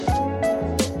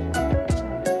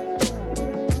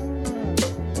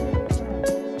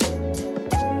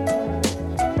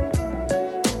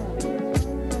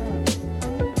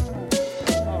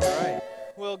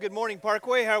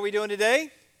Parkway. How are we doing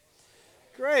today?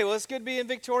 Great. Well, it's good to be in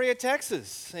Victoria,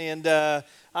 Texas, and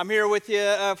I'm here with you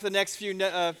for the next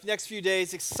few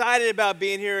days. Excited about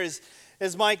being here,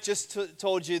 as Mike just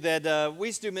told you that we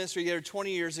used to do ministry together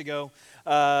 20 years ago,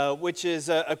 which is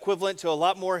equivalent to a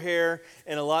lot more hair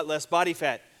and a lot less body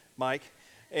fat, Mike,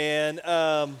 and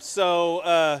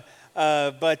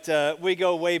but we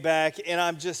go way back, and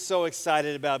I'm just so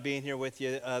excited about being here with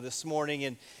you this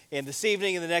morning and this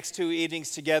evening and the next two evenings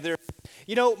together.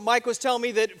 You know, Mike was telling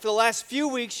me that for the last few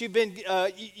weeks you've been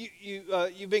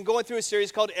going through a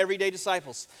series called Everyday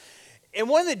Disciples, and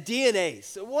one of the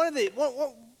DNAs,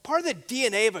 part of the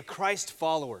DNA of a Christ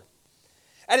follower,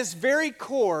 at its very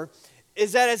core,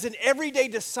 is that as an everyday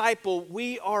disciple,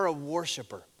 we are a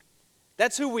worshiper.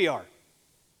 That's who we are.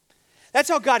 That's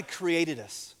how God created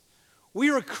us.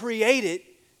 We were created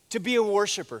to be a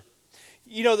worshiper.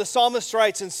 You know, the psalmist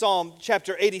writes in Psalm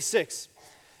chapter 86,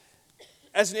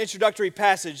 as an introductory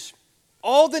passage,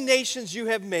 all the nations you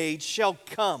have made shall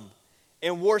come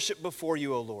and worship before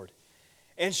you, O Lord,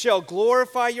 and shall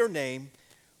glorify your name,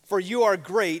 for you are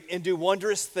great and do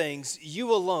wondrous things.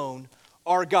 You alone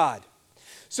are God.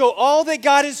 So all that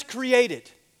God has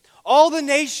created, all the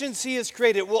nations he has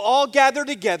created, will all gather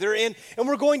together and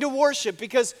we're going to worship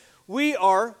because we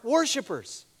are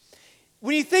worshipers.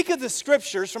 When you think of the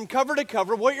scriptures from cover to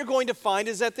cover, what you're going to find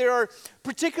is that there are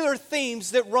particular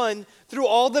themes that run through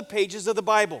all the pages of the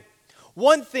Bible.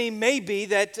 One theme may be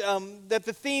that the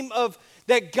theme of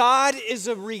that God is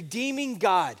a redeeming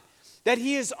God, that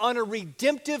he is on a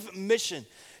redemptive mission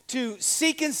to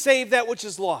seek and save that which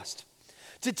is lost,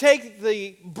 to take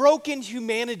the broken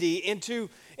humanity and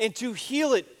to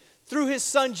heal it through his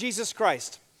son Jesus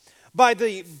Christ. By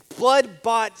the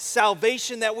blood-bought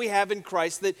salvation that we have in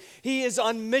Christ, that he is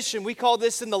on mission. We call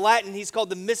this in the Latin, he's called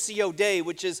the Missio Dei,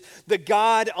 which is the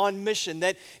God on mission.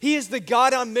 That he is the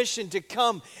God on mission to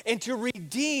come and to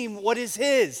redeem what is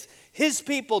his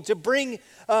people, to bring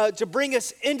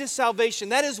us into salvation.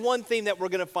 That is one theme that we're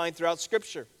going to find throughout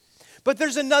Scripture. But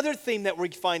there's another theme that we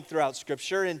find throughout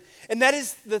Scripture, and that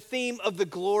is the theme of the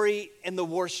glory and the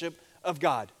worship of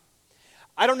God.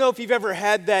 I don't know if you've ever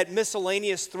had that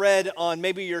miscellaneous thread on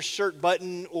maybe your shirt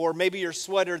button or maybe your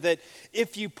sweater that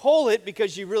if you pull it,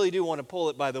 because you really do want to pull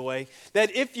it, by the way,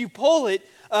 that if you pull it,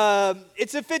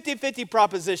 it's a 50-50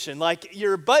 proposition. Like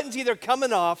your button's either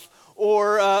coming off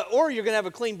or you're going to have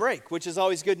a clean break, which is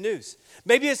always good news.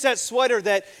 Maybe it's that sweater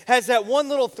that has that one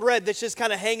little thread that's just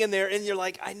kind of hanging there, and you're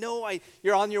like,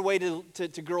 you're on your way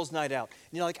to girls' night out.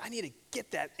 And you're like, I need to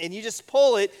get that. And you just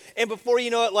pull it, and before you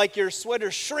know it, like your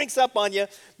sweater shrinks up on you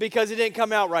because it didn't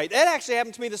come out right. That actually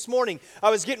happened to me this morning. I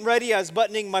was getting ready. I was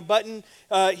buttoning my button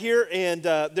here, and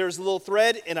there's a little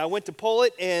thread, and I went to pull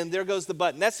it, and there goes the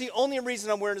button. That's the only reason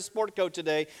I'm wearing a sport coat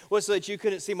today, was so that you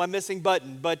couldn't see my missing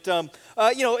button. But,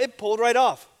 it pulled right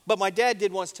off. But my dad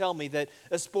did once tell me that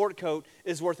a sport coat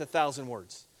is worth 1,000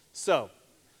 words. So,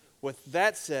 with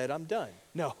that said, I'm done.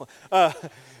 No.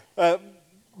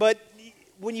 But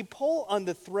when you pull on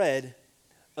the thread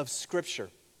of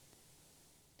Scripture,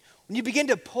 when you begin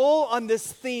to pull on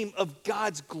this theme of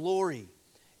God's glory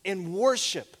and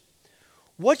worship,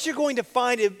 what you're going to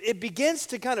find, it begins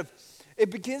to kind of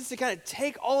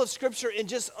take all of Scripture and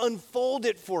just unfold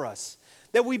it for us.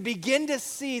 That we begin to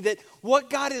see that what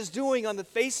God is doing on the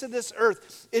face of this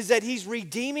earth is that he's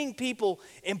redeeming people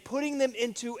and putting them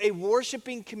into a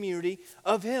worshiping community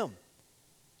of him.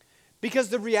 Because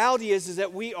the reality is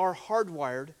that we are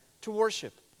hardwired to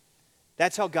worship.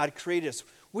 That's how God created us.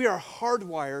 We are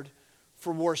hardwired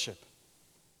for worship.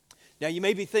 Now, you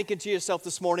may be thinking to yourself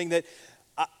this morning that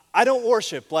I don't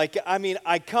worship.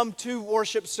 I come to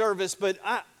worship service, but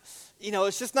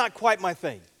it's just not quite my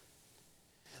thing.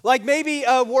 Like maybe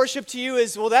worship to you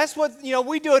is, well, that's what,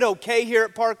 we do it okay here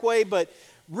at Parkway, but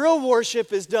real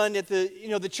worship is done at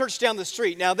the church down the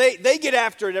street. Now, they get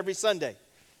after it every Sunday.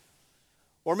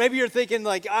 Or maybe you're thinking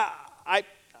like, I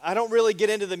don't really get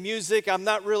into the music. I'm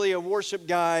not really a worship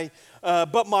guy.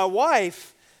 But my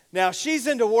wife, now she's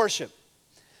into worship.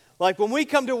 Like when we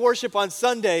come to worship on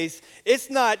Sundays,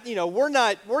 it's not, we're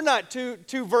not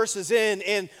two verses in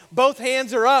and both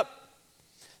hands are up.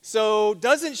 So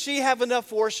doesn't she have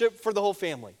enough worship for the whole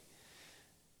family?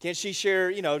 Can't she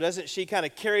share, doesn't she kind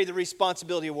of carry the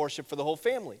responsibility of worship for the whole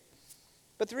family?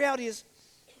 But the reality is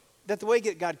that the way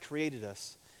that God created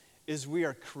us is we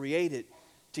are created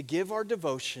to give our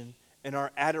devotion and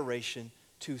our adoration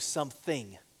to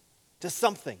something.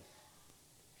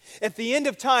 At the end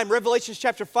of time, Revelation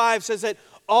chapter 5 says that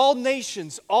all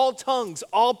nations, all tongues,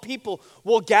 all people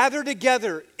will gather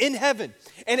together in heaven.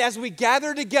 And as we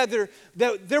gather together,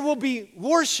 there will be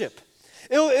worship.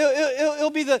 It'll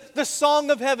be the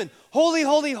song of heaven. Holy,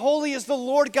 holy, holy is the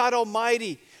Lord God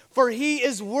Almighty, for he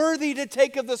is worthy to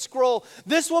take of the scroll.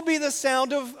 This will be the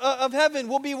sound of heaven,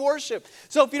 will be worship.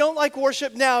 So if you don't like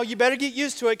worship now, you better get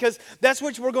used to it, because that's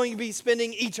what we're going to be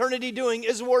spending eternity doing,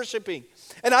 is worshiping.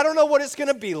 And I don't know what it's going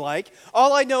to be like.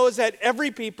 All I know is that every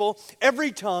people,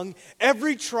 every tongue,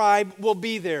 every tribe will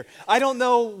be there. I don't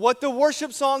know what the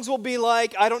worship songs will be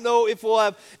like. I don't know if we'll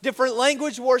have different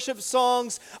language worship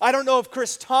songs. I don't know if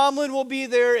Chris Tomlin will be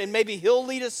there and maybe he'll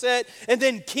lead a set. And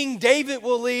then King David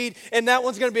will lead, and that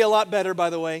one's going to be a lot better, by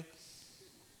the way.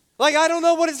 Like, I don't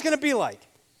know what it's going to be like.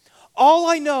 All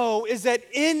I know is that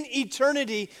in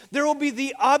eternity, there will be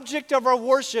the object of our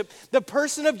worship, the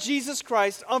person of Jesus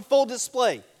Christ, on full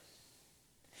display.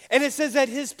 And it says that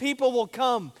his people will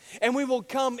come and we will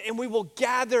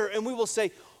gather and we will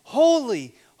say,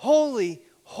 holy, holy,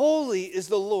 holy is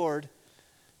the Lord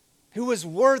who is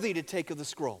worthy to take of the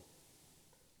scroll.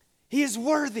 He is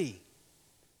worthy.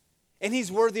 And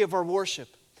he's worthy of our worship.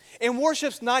 And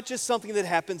worship's not just something that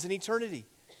happens in eternity.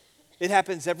 It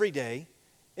happens every day,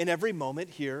 in every moment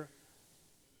here,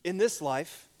 in this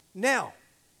life, now.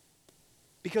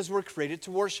 Because we're created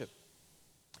to worship.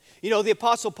 You know, the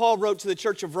Apostle Paul wrote to the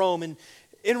church of Rome, and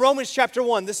in Romans chapter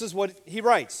 1, this is what he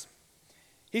writes.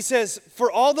 He says,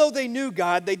 "For although they knew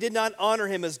God, they did not honor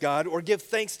him as God or give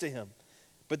thanks to him.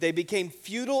 But they became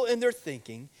futile in their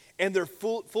thinking, and their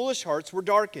foolish hearts were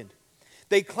darkened.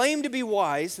 They claimed to be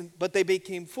wise, but they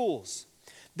became fools.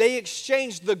 They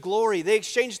exchanged the glory, they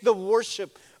exchanged the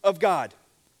worship of God,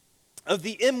 of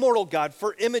the immortal God,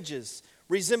 for images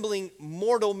resembling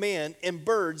mortal man and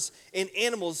birds and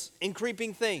animals and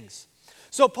creeping things."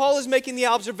 So Paul is making the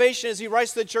observation as he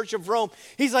writes to the church of Rome.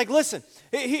 He's like, listen,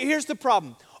 here's the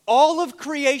problem. All of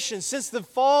creation since the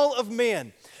fall of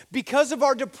man, because of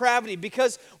our depravity,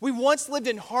 because we once lived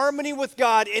in harmony with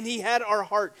God and he had our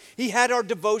heart, he had our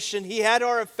devotion, he had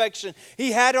our affection,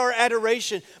 he had our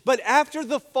adoration. But after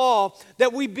the fall,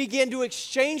 that we began to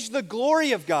exchange the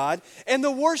glory of God and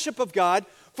the worship of God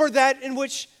for that in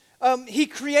which he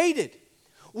created.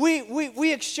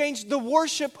 We exchanged the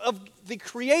worship of the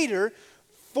Creator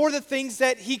for the things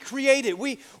that he created.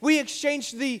 We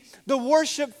exchanged the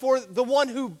worship for the one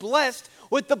who blessed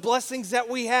with the blessings that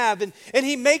we have. And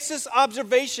he makes this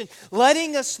observation,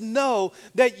 letting us know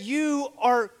that you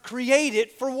are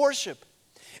created for worship.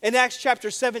 In Acts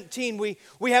chapter 17,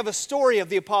 we have a story of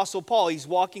the Apostle Paul. He's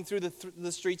walking through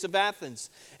the streets of Athens.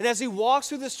 And as he walks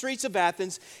through the streets of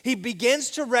Athens, he begins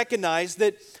to recognize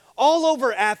that all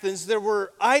over Athens, there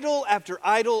were idol after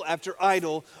idol after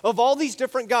idol of all these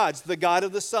different gods. The god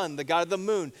of the sun, the god of the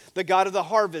moon, the god of the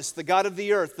harvest, the god of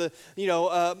the earth,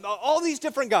 all these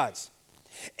different gods.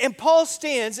 And Paul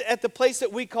stands at the place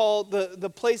that we call the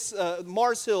place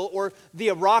Mars Hill, or the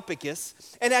Areopagus.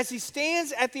 And as he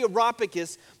stands at the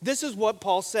Areopagus, this is what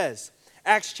Paul says.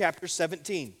 Acts chapter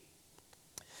 17.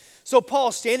 So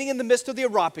Paul, standing in the midst of the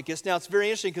Areopagus. Now it's very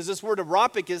interesting because this word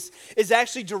Areopagus is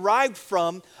actually derived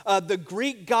from the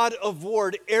Greek god of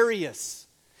war, Ares.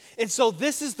 And so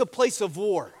this is the place of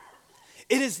war.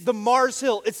 It is the Mars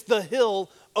Hill. It's the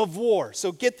hill of war.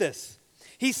 So get this.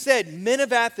 He said, "Men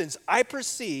of Athens, I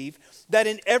perceive that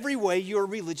in every way you are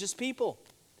religious people."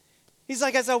 He's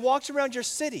like, as I walked around your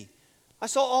city, I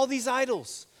saw all these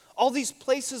idols, all these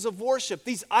places of worship,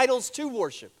 these idols to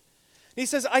worship. He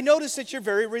says, "I noticed that you're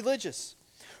very religious.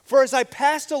 For as I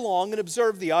passed along and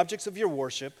observed the objects of your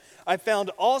worship, I found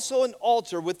also an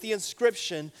altar with the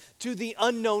inscription, 'To the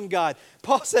unknown God.'"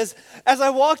 Paul says, as I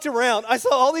walked around, I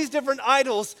saw all these different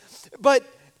idols, but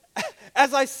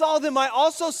as I saw them, I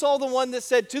also saw the one that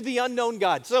said, "To the unknown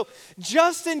God." So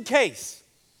just in case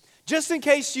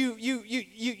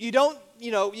you don't,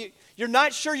 you're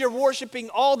not sure you're worshiping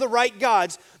all the right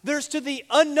gods, there's "To the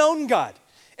unknown God."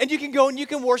 And you can go and you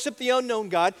can worship the unknown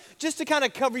God just to kind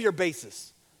of cover your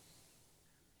bases.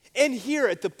 And here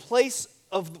at the place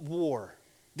of war,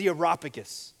 the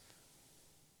Areopagus,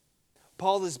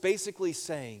 Paul is basically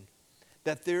saying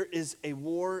that there is a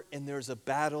war and there's a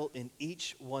battle in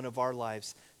each one of our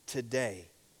lives today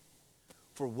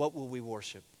for what will we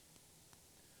worship?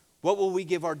 What will we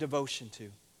give our devotion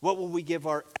to? What will we give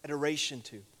our adoration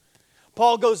to?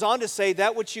 Paul goes on to say,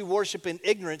 "That which you worship in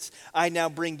ignorance, I now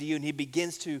bring to you." And he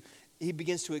begins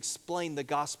to explain the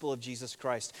gospel of Jesus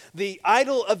Christ. The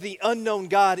idol of the unknown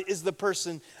God is the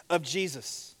person of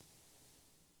Jesus.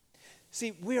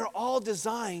 See, we are all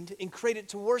designed and created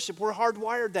to worship. We're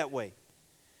hardwired that way.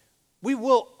 We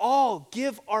will all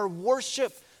give our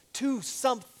worship to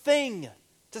something,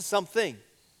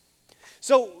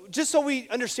 So just so we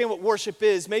understand what worship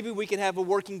is, maybe we can have a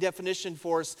working definition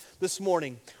for us this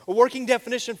morning. A working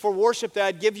definition for worship that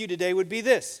I'd give you today would be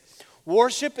this.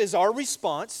 Worship is our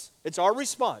response. It's our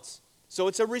response. So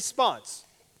it's a response,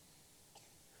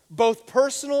 both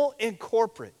personal and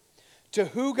corporate, to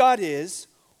who God is,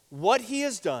 what He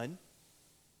has done,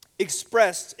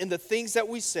 expressed in the things that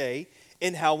we say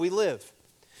and how we live.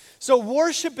 So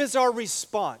worship is our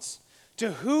response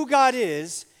to who God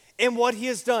is and what He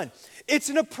has done. It's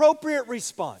an appropriate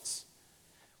response.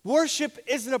 Worship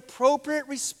is an appropriate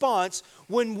response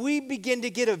when we begin to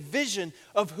get a vision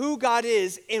of who God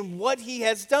is and what He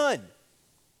has done.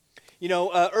 You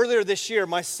know, earlier this year,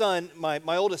 my son,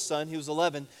 my oldest son, he was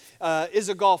 11, is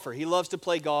a golfer. He loves to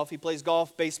play golf. He plays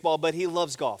golf, baseball, but he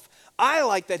loves golf. I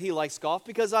like that he likes golf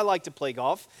because I like to play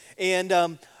golf. And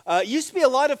it used to be a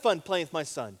lot of fun playing with my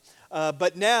son.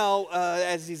 But now,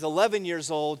 as he's 11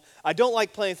 years old, I don't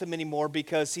like playing with him anymore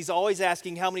because he's always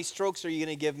asking, how many strokes are you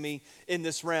going to give me in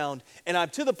this round? And I'm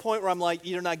to the point where I'm like,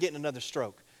 you're not getting another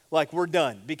stroke. Like, we're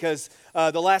done because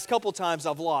the last couple times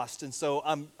I've lost. And so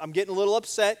I'm getting a little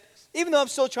upset, even though I'm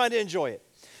still trying to enjoy it.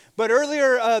 But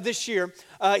earlier this year,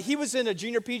 he was in a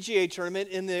junior PGA tournament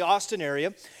in the Austin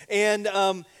area. And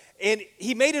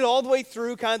he made it all the way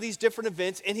through kind of these different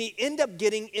events, and he ended up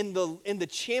getting in the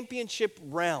championship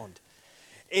round.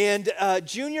 And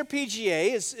junior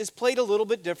PGA is played a little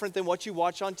bit different than what you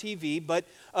watch on TV, but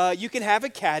you can have a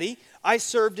caddy. I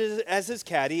served as his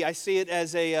caddy. I see it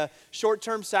as a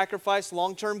short-term sacrifice,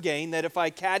 long-term gain, that if I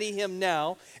caddy him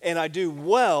now and I do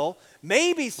well,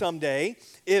 maybe someday,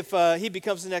 if he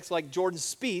becomes the next like Jordan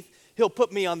Spieth, he'll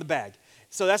put me on the bag.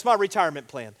 So that's my retirement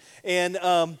plan. And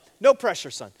no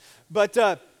pressure, son. But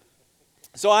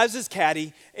so I was his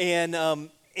caddy,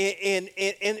 and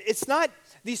it's not,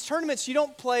 these tournaments, you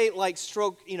don't play like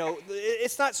stroke,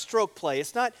 it's not stroke play.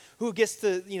 It's not who gets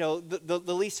the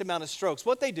least amount of strokes.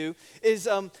 What they do is,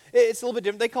 it's a little bit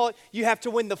different. They call it, you have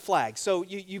to win the flag. So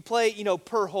you play,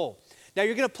 per hole. Now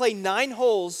you're going to play 9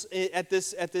 holes at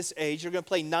this age. You're going to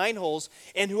play 9 holes,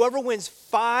 and whoever wins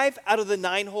 5 out of the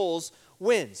 9 holes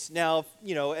wins. Now,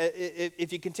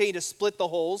 if you continue to split the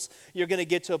holes, you're going to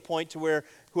get to a point to where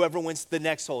whoever wins the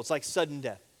next hole, it's like sudden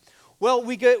death. Well,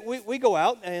 we go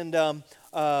out, and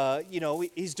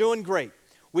he's doing great.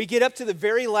 We get up to the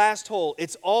very last hole.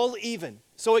 It's all even.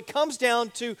 So it comes down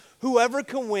to whoever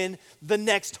can win the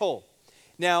next hole.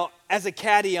 Now, as a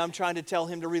caddy, I'm trying to tell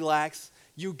him to relax.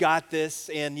 You got this,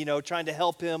 and trying to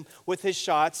help him with his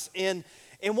shots. And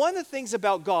one of the things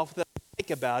about golf that I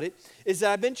like about it is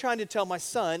that I've been trying to tell my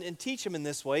son and teach him in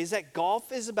this way is that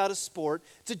golf is about a sport.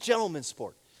 It's a gentleman's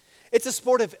sport. It's a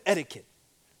sport of etiquette,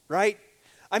 right?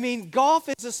 I mean, golf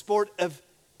is a sport of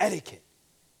etiquette.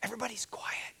 Everybody's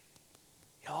quiet.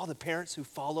 All the parents who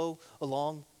follow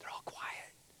along, they're all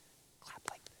quiet. Clap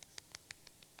like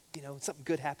this. When something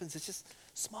good happens, it's just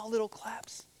small little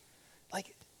claps.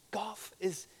 Like, golf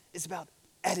is about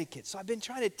etiquette. So I've been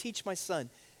trying to teach my son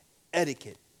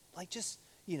etiquette. Like, just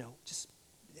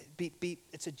be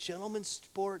it's a gentleman's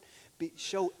sport.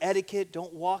 Show etiquette.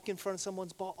 Don't walk in front of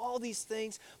someone's ball. All these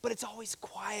things, but it's always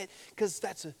quiet because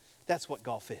that's what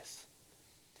golf is.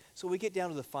 So we get down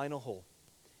to the final hole.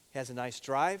 He has a nice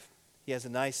drive. He has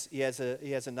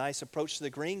a nice approach to the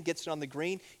green. Gets it on the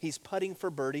green. He's putting for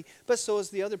birdie, but so is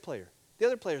the other player. The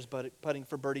other player's putting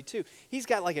for birdie too. He's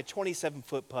got like a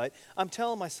 27-foot putt. I'm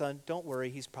telling my son, don't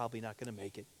worry, he's probably not going to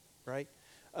make it, right?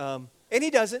 And he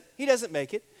doesn't. He doesn't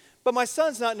make it. But my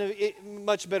son's not in a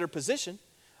much better position.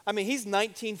 I mean, he's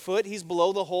 19 foot. He's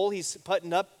below the hole. He's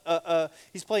putting up.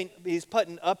 He's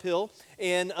putting uphill.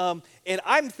 And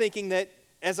I'm thinking that,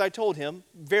 as I told him,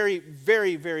 very,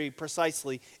 very, very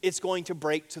precisely, it's going to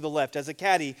break to the left. As a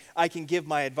caddy, I can give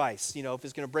my advice. If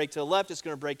it's going to break to the left, it's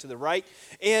going to break to the right.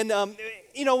 And,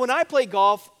 when I play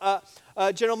golf,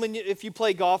 gentlemen, if you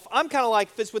play golf, I'm kind of like,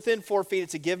 if it's within 4 feet,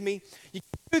 it's a give me. You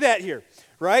can do that here,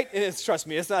 right? And trust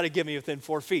me, it's not a give me within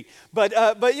 4 feet. But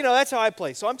that's how I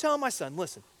play. So I'm telling my son,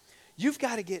 listen, it's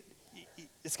got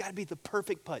to be the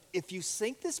perfect putt. If you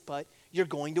sink this putt, you're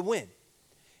going to win.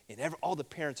 And all the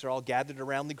parents are all gathered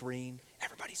around the green.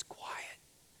 Everybody's quiet.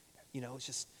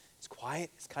 It's quiet.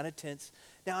 It's kind of tense.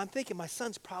 Now, I'm thinking my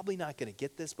son's probably not going to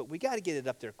get this, but we got to get it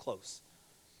up there close.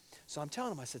 So I'm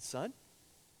telling him, I said, son,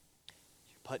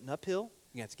 you're putting uphill.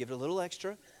 You have to give it a little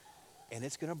extra, and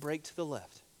it's going to break to the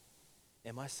left.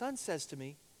 And my son says to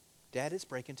me, Dad, it's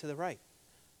breaking to the right.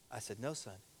 I said, no,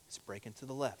 son, it's breaking to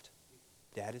the left.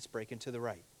 Dad, it's breaking to the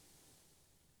right.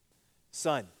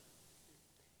 Son,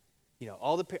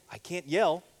 I can't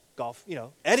yell, golf,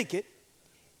 etiquette.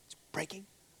 It's breaking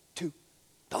to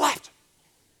the left.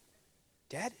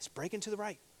 Dad, it's breaking to the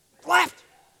right. Left,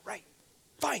 right,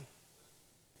 fine.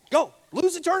 Go,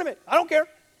 lose the tournament. I don't care.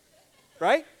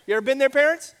 Right? You ever been there,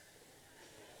 parents?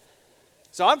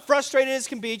 So I'm frustrated as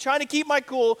can be, trying to keep my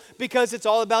cool because it's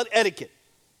all about etiquette.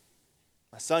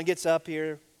 My son gets up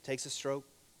here, takes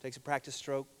a practice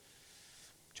stroke.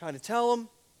 I'm trying to tell him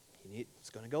it's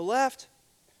going to go left.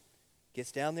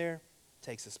 Gets down there,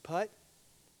 takes his putt.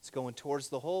 It's going towards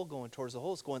the hole.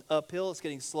 It's going uphill. It's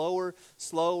getting slower.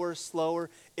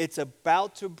 It's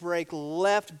about to break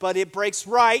left, but it breaks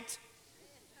right.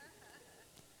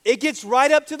 It gets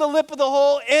right up to the lip of the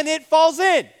hole, and it falls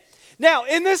in. Now,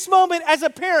 in this moment, as a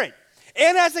parent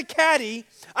and as a caddy,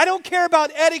 I don't care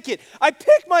about etiquette. I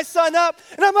pick my son up,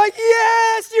 and I'm like,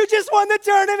 yes, you just won the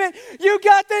tournament. You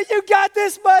got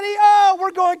this, buddy. Oh,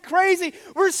 we're going crazy.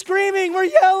 We're screaming. We're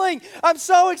yelling. I'm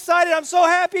so excited. I'm so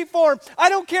happy for him. I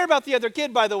don't care about the other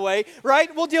kid, by the way,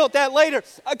 right? We'll deal with that later,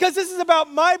 because this is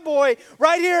about my boy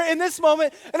right here in this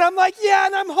moment, and I'm like, yeah,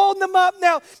 and I'm holding him up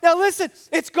now. Now, listen,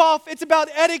 it's golf. It's about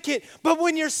etiquette, but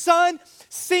when your son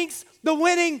sinks the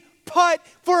winning putt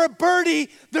for a birdie,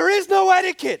 there is no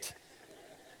etiquette.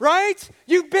 Right?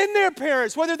 You've been there,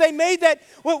 parents. Whether they made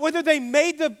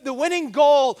the winning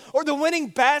goal or the winning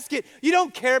basket, you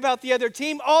don't care about the other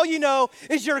team. All you know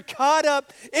is you're caught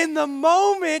up in the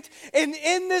moment. And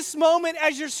in this moment,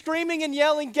 as you're screaming and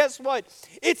yelling, guess what?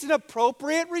 It's an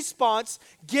appropriate response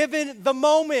given the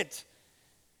moment.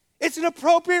 It's an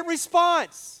appropriate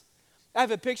response. I have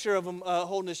a picture of him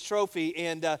holding his trophy,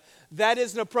 and that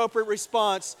is an appropriate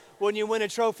response when you win a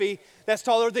trophy that's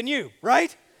taller than you,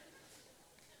 right?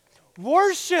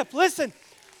 Worship, listen.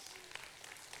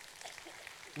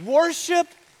 Worship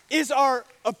is our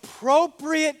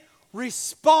appropriate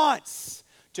response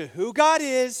to who God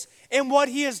is and what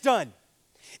He has done.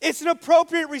 It's an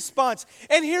appropriate response.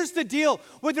 And here's the deal.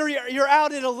 Whether you're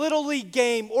out at a Little League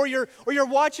game or you're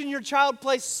watching your child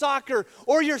play soccer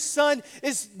or your son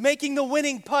is making the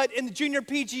winning putt in the junior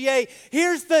PGA,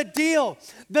 here's the deal.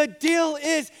 The deal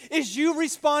is you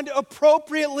respond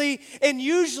appropriately, and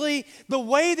usually the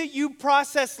way that you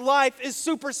process life is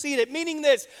superseded. Meaning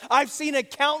this, I've seen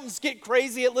accountants get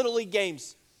crazy at Little League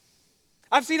games.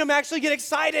 I've seen them actually get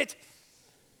excited,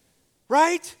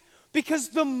 right? Because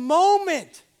the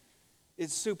moment, it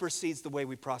supersedes the way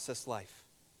we process life.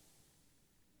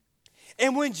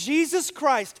 And when Jesus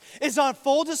Christ is on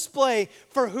full display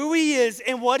for who He is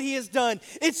and what He has done,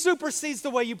 it supersedes the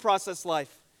way you process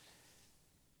life.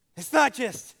 It's not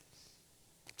just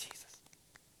Jesus.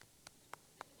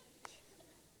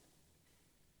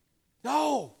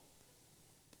 No.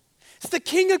 It's the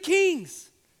King of Kings.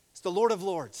 It's the Lord of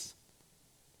Lords.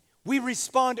 We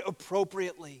respond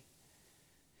appropriately.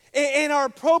 And our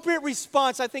appropriate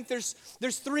response, I think there's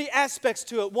three aspects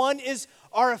to it. One is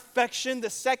our affection, the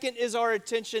second is our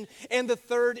attention, and the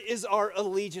third is our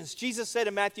allegiance. Jesus said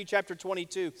in Matthew chapter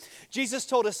 22, Jesus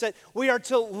told us that we are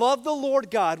to love the Lord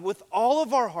God with all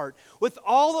of our heart, with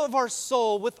all of our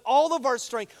soul, with all of our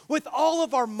strength, with all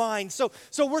of our mind. So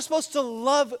we're supposed to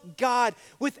love God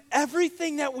with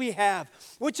everything that we have,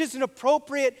 which is an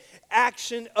appropriate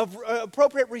action of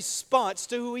appropriate response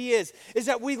to who He is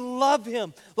that we love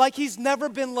Him like He's never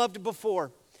been loved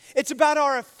before. It's about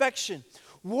our affection.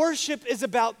 Worship is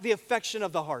about the affection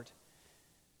of the heart.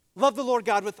 Love the Lord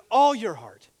God with all your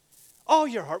heart. All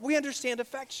your heart. We understand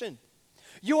affection.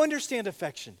 You understand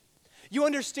affection. You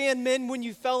understand, men, when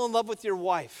you fell in love with your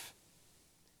wife.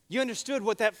 You understood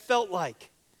what that felt like.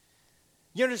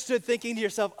 You understood thinking to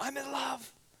yourself, I'm in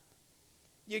love.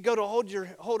 You go to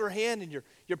hold her hand, and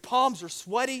your palms were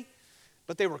sweaty,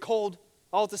 but they were cold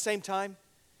all at the same time.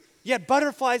 You had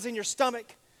butterflies in your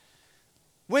stomach.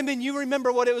 Women, you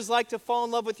remember what it was like to fall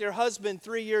in love with your husband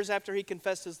 3 years after he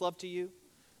confessed his love to you,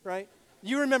 right?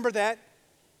 You remember that.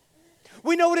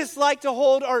 We know what it's like to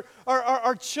hold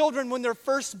our children when they're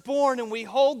first born, and we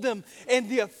hold them, and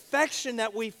the affection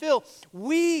that we feel.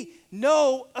 We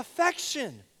know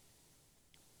affection.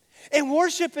 And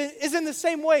worship is in the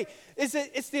same way.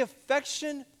 It's the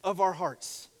affection of our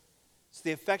hearts. It's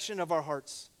the affection of our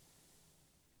hearts.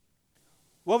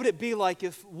 What would it be like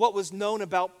if what was known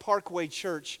about Parkway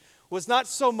Church was not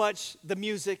so much the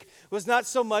music, was not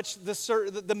so much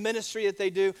the ministry that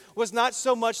they do, was not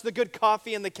so much the good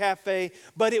coffee in the cafe,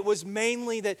 but it was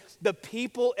mainly that the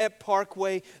people at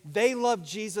Parkway, they love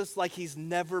Jesus like He's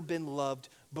never been loved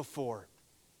before.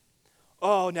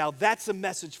 Oh, now that's a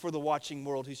message for the watching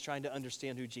world who's trying to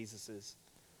understand who Jesus is.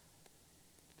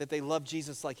 That they love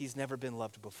Jesus like He's never been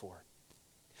loved before.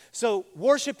 So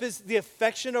worship is the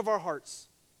affection of our hearts,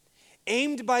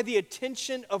 aimed by the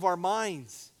attention of our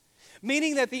minds,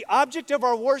 meaning that the object of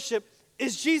our worship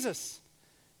is Jesus.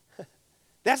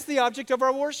 That's the object of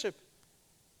our worship.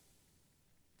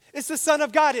 It's the Son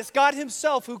of God. It's God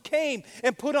himself who came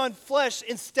and put on flesh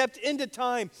and stepped into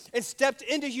time and stepped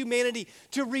into humanity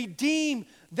to redeem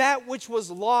that which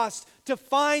was lost, to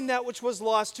find that which was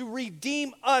lost, to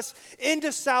redeem us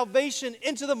into salvation,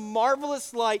 into the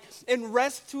marvelous light, and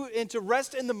to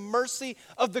rest in the mercy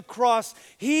of the cross.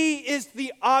 He is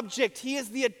the object. He is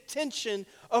the attention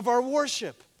of our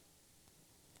worship.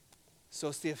 So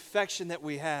it's the affection that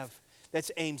we have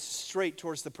that's aimed straight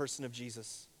towards the person of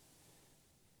Jesus.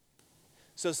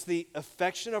 So it's the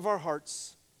affection of our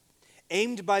hearts,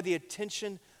 aimed by the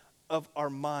attention of our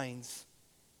minds,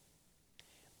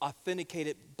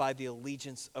 authenticated by the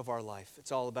allegiance of our life.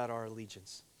 It's all about our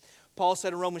allegiance. Paul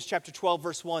said in Romans chapter 12,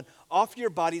 verse 1, offer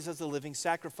your bodies as a living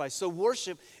sacrifice. So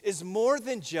worship is more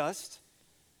than just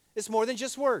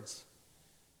words.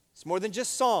 It's more than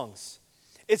just songs.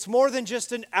 It's more than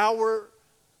just an hour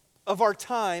of our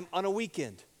time on a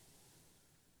weekend.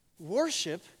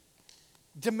 Worship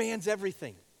demands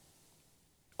everything.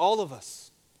 All of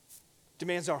us.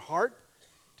 Demands our heart,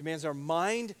 demands our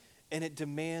mind, and it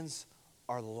demands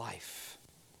our life.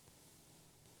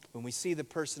 When we see the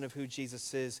person of who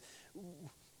Jesus is,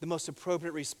 the most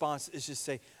appropriate response is just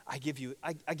say, I give you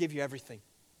everything.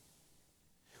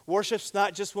 Worship's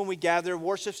not just when we gather.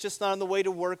 Worship's just not on the way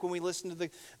to work when we listen to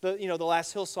the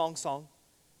last Hillsong song.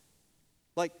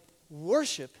 Like,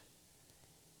 worship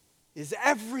is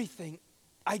everything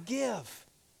I give.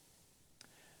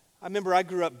 I remember I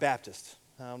grew up Baptist.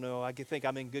 I don't know, I think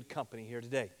I'm in good company here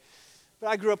today. But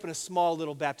I grew up in a small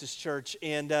little Baptist church,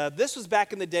 and this was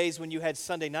back in the days when you had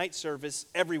Sunday night service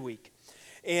every week.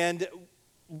 And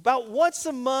about once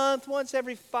a month, once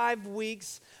every 5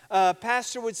 weeks,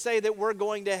 pastor would say that we're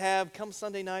going to have, come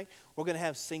Sunday night, we're going to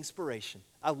have Singspiration.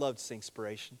 I loved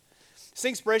Singspiration.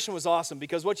 Singspiration was awesome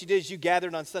because what you did is you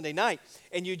gathered on Sunday night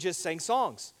and you just sang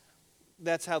songs.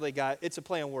 That's how they got, it's a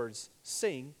play on words,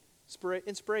 sing,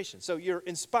 inspiration. So you're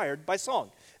inspired by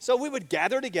song. So we would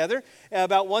gather together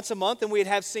about once a month and we'd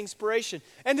have Singspiration.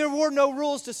 And there were no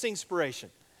rules to Singspiration.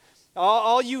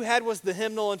 All you had was the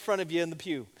hymnal in front of you in the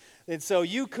pew. And so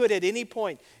you could at any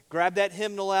point grab that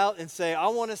hymnal out and say, I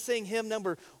want to sing hymn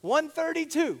number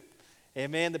 132.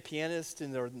 And man, the pianist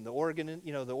and the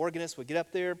organist would get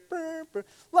up there. Burr, burr,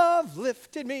 love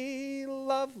lifted me,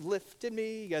 love lifted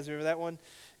me. You guys remember that one?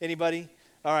 Anybody?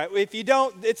 All right, if you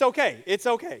don't, it's okay. It's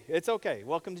okay. It's okay.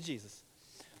 Welcome to Jesus.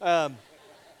 So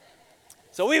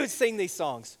we would sing these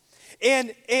songs.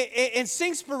 And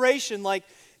Singspiration, like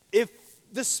if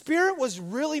the Spirit was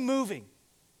really moving,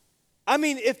 I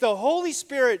mean, if the Holy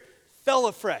Spirit fell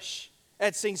afresh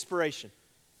at Singspiration,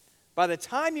 by the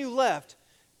time you left,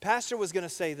 Pastor was going to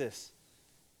say this.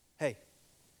 Hey,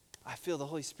 I feel the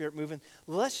Holy Spirit moving.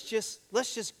 Let's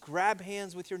just grab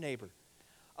hands with your neighbor.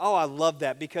 Oh, I love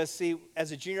that because, see,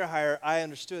 as a junior hire, I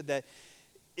understood that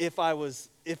if I was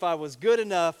good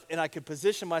enough and I could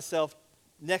position myself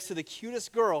next to the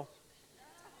cutest girl,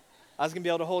 I was going to be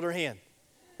able to hold her hand.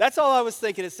 That's all I was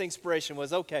thinking at Singspiration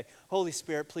was, okay, Holy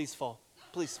Spirit, please fall.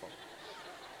 Please fall.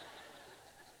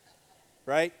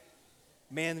 Right?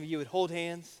 Man, you would hold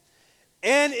hands.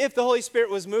 And if the Holy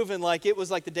Spirit was moving like it was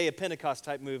like the day of Pentecost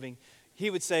type moving, he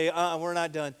would say, we're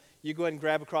not done. You go ahead and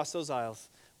grab across those aisles.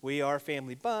 We are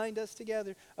family, bind us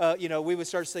together. We would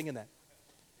start singing that.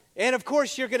 And of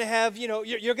course, you're going to have, you're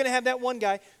going to have that one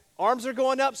guy. Arms are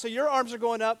going up, so your arms are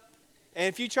going up. And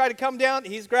if you try to come down,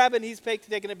 he's grabbing, he's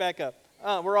taking it back up.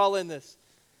 We're all in this.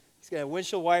 He's going to have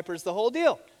windshield wipers, the whole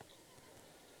deal.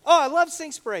 Oh, I love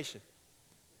Singspiration.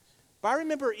 But I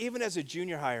remember even as a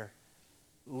junior hire,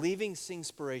 leaving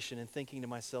Singspiration and thinking to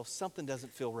myself, something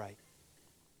doesn't feel right.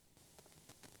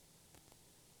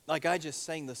 Like I just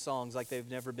sang the songs like they've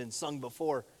never been sung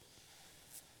before.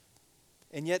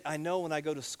 And yet I know when I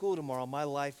go to school tomorrow, my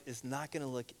life is not going to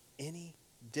look any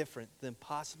different than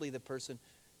possibly the person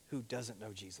who doesn't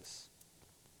know Jesus.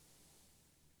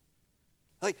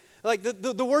 Like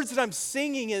the words that I'm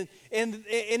singing and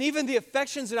even the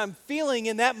affections that I'm feeling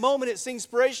in that moment at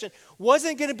Singspiration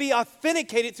wasn't going to be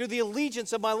authenticated through the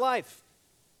allegiance of my life,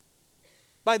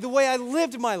 by the way I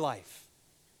lived my life.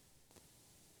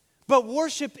 But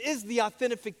worship is the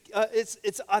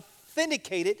it's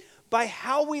authenticated by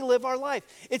how we live our life.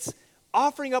 It's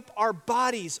offering up our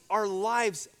bodies, our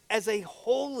lives as a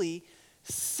holy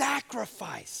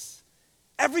sacrifice.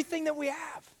 Everything that we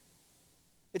have.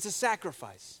 It's a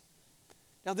sacrifice.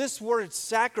 Now this word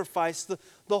sacrifice,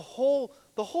 the whole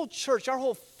church, our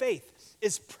whole faith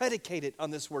is predicated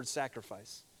on this word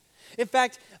sacrifice. In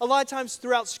fact, a lot of times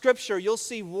throughout Scripture, you'll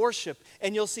see worship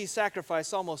and you'll see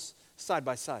sacrifice almost side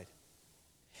by side.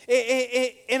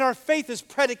 And our faith is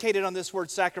predicated on this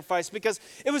word sacrifice because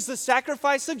it was the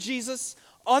sacrifice of Jesus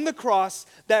on the cross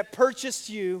that purchased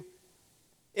you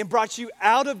and brought you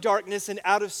out of darkness and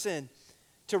out of sin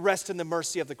to rest in the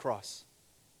mercy of the cross.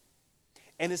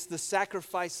 And it's the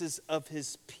sacrifices of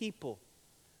his people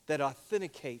that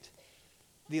authenticate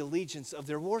the allegiance of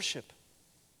their worship.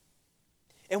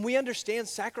 And we understand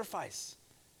sacrifice.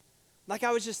 Like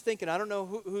I was just thinking, I don't know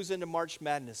who's into March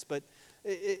Madness, but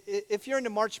if you're into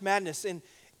March Madness and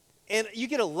you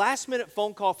get a last-minute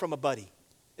phone call from a buddy,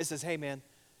 it says, hey man,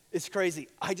 it's crazy.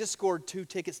 I just scored 2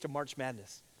 tickets to March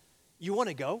Madness. You want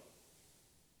to go?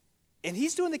 And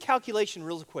he's doing the calculation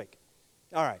real quick.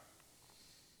 All right,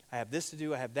 I have this to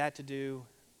do, I have that to do.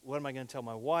 What am I going to tell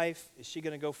my wife? Is she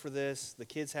going to go for this? The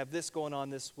kids have this going on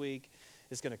this week.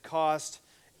 It's going to cost.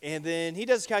 And then he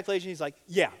does the calculation. He's like,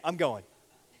 yeah, I'm going.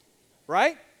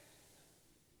 Right?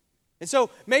 And so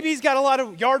maybe he's got a lot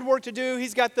of yard work to do.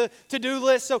 He's got the to-do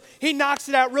list. So he knocks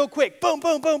it out real quick. Boom,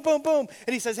 boom, boom, boom, boom.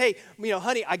 And he says, hey,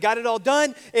 honey, I got it all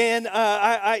done. And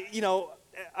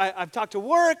I've talked to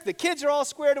work. The kids are all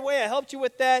squared away. I helped you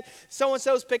with that.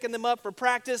 So-and-so's picking them up for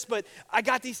practice. But I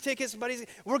got these tickets. Buddies,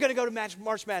 we're going to go to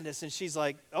March Madness. And she's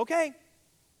like, okay.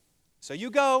 So you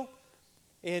go.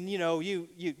 And,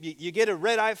 you get a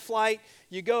red-eye flight.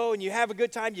 You go and you have a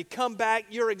good time. You come back.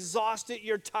 You're exhausted.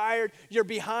 You're tired. You're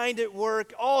behind at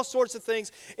work. All sorts of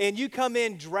things. And you come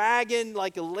in dragging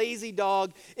like a lazy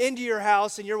dog into your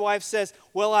house. And your wife says,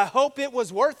 well, I hope it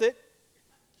was worth it.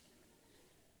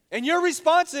 And your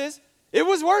response is, it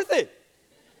was worth it.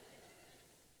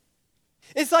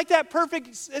 It's like that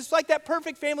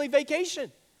perfect family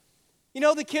vacation.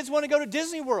 The kids want to go to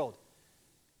Disney World.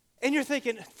 And you're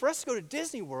thinking, for us to go to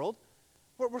Disney World,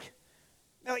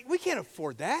 we can't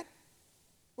afford that.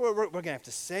 We're going to have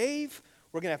to save.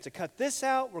 We're going to have to cut this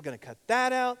out. We're going to cut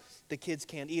that out. The kids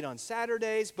can't eat on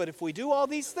Saturdays. But if we do all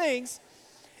these things,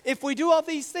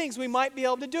 we might be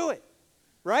able to do it.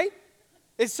 Right?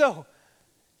 And so,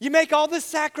 you make all the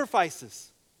sacrifices.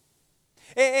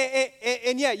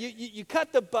 And yeah, you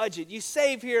cut the budget. You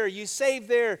save here, you save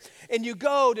there, and you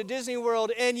go to Disney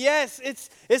World. And yes,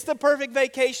 it's the perfect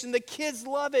vacation. The kids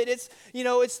love it.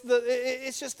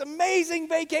 It's just amazing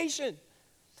vacation.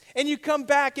 And you come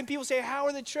back and people say, how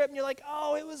are the trip? And you're like,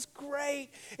 oh, it was great.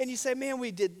 And you say, man,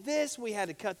 we did this. We had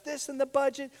to cut this in the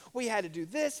budget. We had to do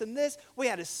this and this. We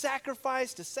had to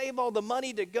sacrifice to save all the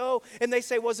money to go. And they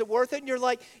say, was it worth it? And you're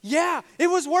like, yeah, it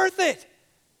was worth it.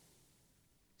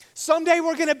 Someday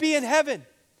we're going to be in heaven.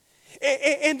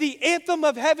 And the anthem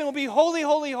of heaven will be, holy,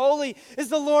 holy, holy is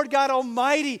the Lord God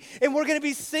Almighty. And we're going to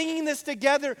be singing this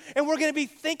together. And we're going to be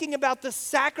thinking about the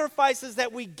sacrifices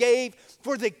that we gave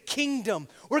for the kingdom.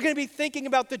 We're going to be thinking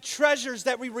about the treasures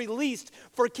that we released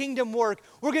for kingdom work.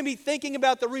 We're going to be thinking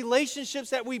about the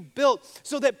relationships that we built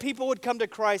so that people would come to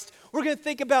Christ. We're going to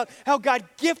think about how God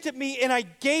gifted me and I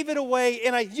gave it away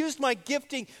and I used my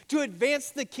gifting to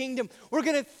advance the kingdom. We're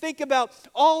going to think about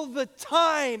all the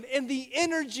time and the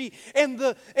energy and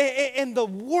the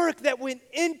work that went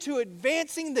into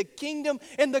advancing the kingdom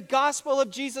and the gospel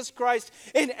of Jesus Christ.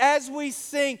 And as we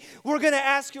sing, we're going to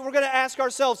ask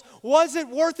ourselves, was it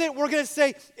worth it? We're going to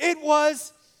say, it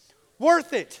was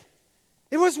worth it.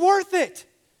 It was worth it.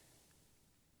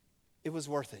 It was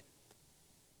worth it.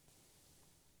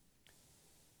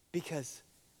 Because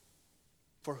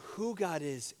for who God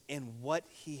is and what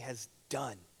He has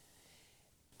done,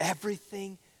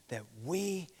 everything that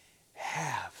we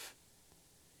have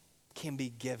can be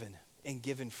given and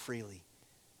given freely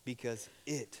because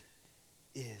it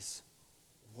is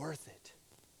worth it.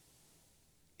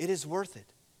 It is worth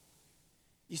it.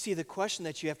 You see, the question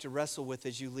that you have to wrestle with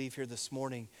as you leave here this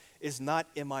morning is not,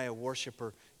 am I a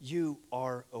worshiper? You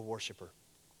are a worshiper.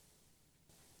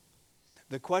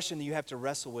 The question that you have to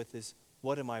wrestle with is,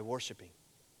 what am I worshiping?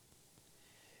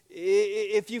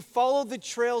 If you follow the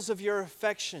trails of your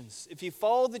affections, if you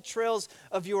follow the trails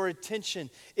of your attention,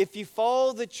 if you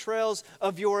follow the trails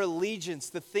of your allegiance,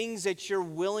 the things that you're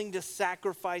willing to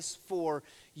sacrifice for,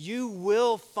 you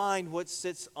will find what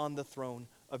sits on the throne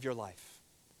of your life.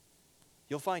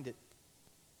 You'll find it.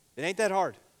 It ain't that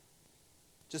hard.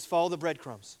 Just follow the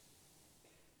breadcrumbs.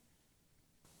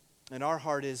 And our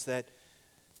heart is that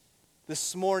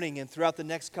this morning and throughout the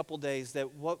next couple days,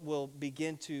 that what will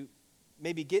begin to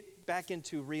maybe get back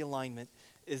into realignment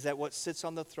is that what sits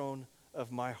on the throne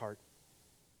of my heart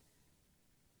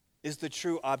is the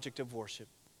true object of worship,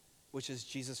 which is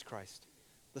Jesus Christ,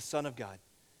 the Son of God,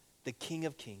 the King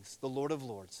of Kings, the Lord of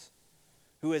Lords,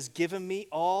 who has given me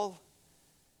all,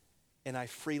 and I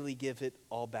freely give it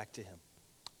all back to Him.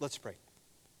 Let's pray.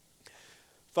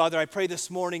 Father, I pray this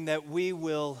morning that we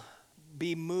will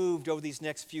be moved over these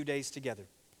next few days together.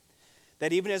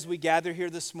 That even as we gather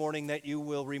here this morning, that you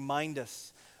will remind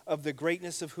us of the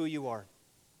greatness of who you are.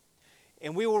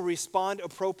 And we will respond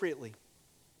appropriately.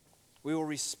 We will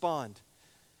respond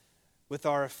with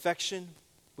our affection,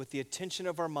 with the attention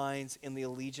of our minds, and the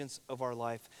allegiance of our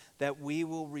life, that we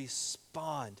will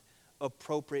respond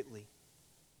appropriately,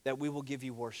 that we will give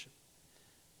you worship.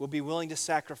 We'll be willing to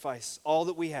sacrifice all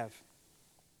that we have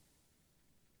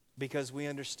because we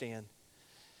understand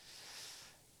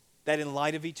that in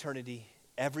light of eternity,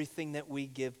 everything that we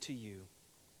give to you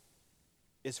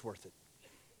is worth it.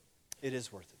 It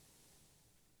is worth it.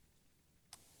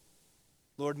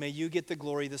 Lord, may you get the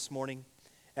glory this morning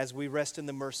as we rest in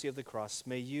the mercy of the cross.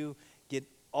 May you get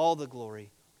all the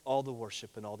glory, all the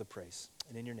worship, and all the praise.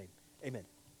 And in your name, amen.